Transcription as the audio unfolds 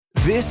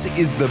This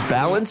is the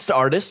Balanced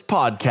Artist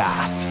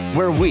Podcast,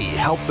 where we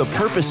help the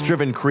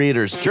purpose-driven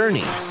creator's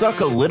journey suck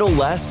a little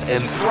less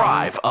and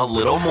thrive a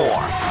little more.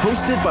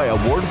 Hosted by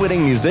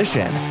award-winning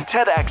musician,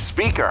 TEDx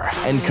speaker,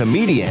 and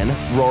comedian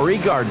Rory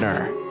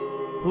Gardner.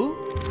 Who?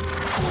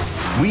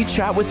 We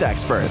chat with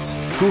experts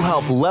who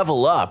help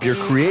level up your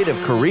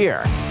creative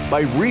career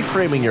by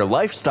reframing your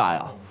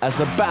lifestyle as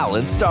a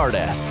balanced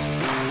artist.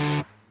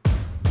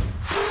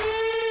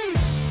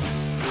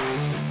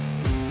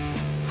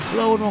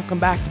 Hello and welcome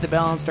back to the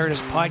Balanced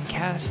Artist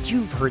Podcast.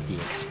 You've heard the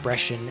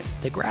expression,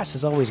 the grass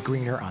is always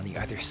greener on the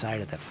other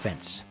side of the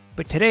fence.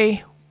 But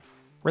today,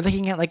 we're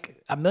looking at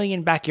like a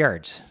million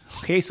backyards.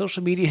 Okay,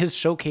 social media has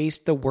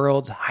showcased the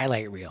world's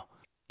highlight reel,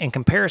 and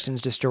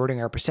comparisons distorting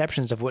our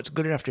perceptions of what's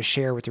good enough to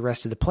share with the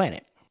rest of the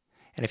planet.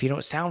 And if you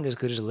don't sound as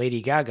good as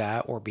Lady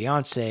Gaga or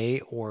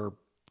Beyonce or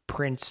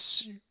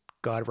Prince,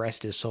 God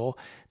rest his soul,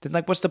 then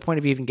like what's the point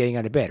of even getting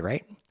out of bed,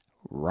 right?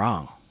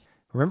 Wrong.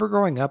 Remember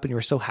growing up and you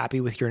were so happy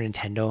with your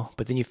Nintendo,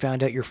 but then you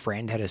found out your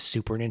friend had a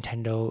Super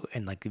Nintendo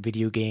and like the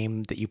video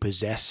game that you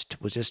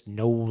possessed was just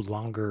no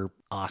longer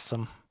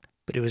awesome,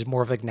 but it was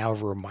more of like now a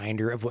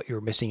reminder of what you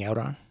were missing out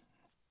on?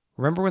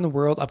 Remember when the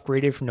world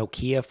upgraded from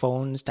Nokia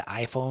phones to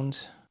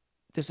iPhones?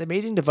 This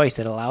amazing device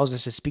that allows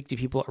us to speak to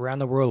people around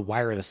the world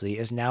wirelessly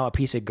is now a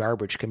piece of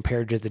garbage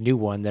compared to the new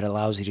one that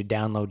allows you to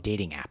download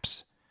dating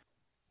apps.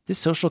 This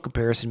social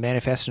comparison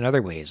manifests in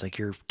other ways, like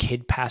your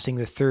kid passing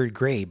the third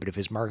grade, but if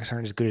his marks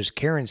aren't as good as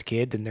Karen's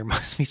kid, then there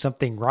must be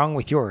something wrong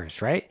with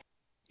yours, right?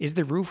 Is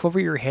the roof over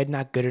your head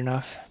not good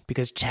enough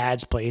because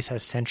Chad's place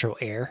has central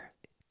air?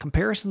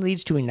 Comparison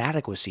leads to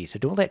inadequacy, so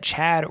don't let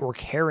Chad or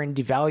Karen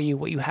devalue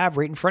what you have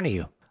right in front of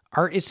you.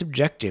 Art is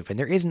subjective, and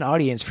there is an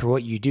audience for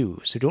what you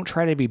do, so don't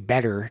try to be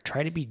better,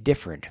 try to be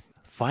different.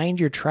 Find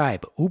your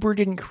tribe. Uber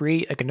didn't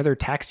create like another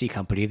taxi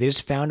company, they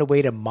just found a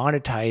way to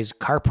monetize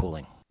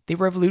carpooling. They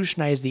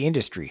revolutionized the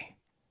industry.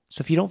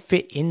 So if you don't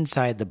fit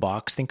inside the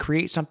box, then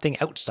create something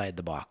outside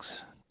the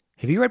box.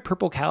 Have you read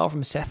Purple Cow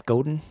from Seth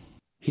Godin?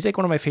 He's like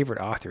one of my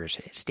favorite authors.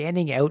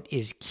 Standing out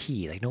is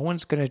key. Like no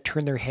one's going to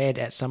turn their head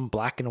at some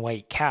black and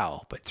white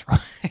cow, but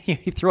you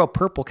throw a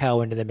purple cow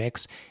into the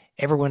mix,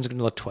 everyone's going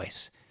to look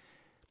twice.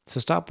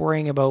 So stop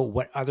worrying about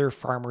what other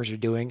farmers are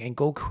doing and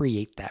go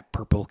create that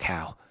purple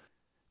cow.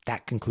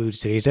 That concludes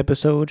today's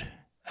episode.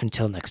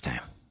 Until next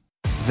time.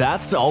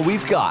 That's all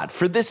we've got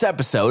for this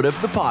episode of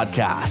the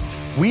podcast.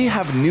 We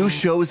have new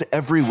shows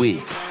every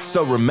week,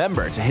 so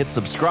remember to hit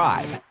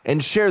subscribe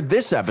and share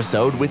this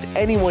episode with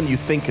anyone you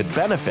think could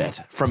benefit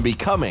from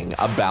becoming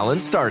a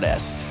balanced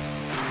artist.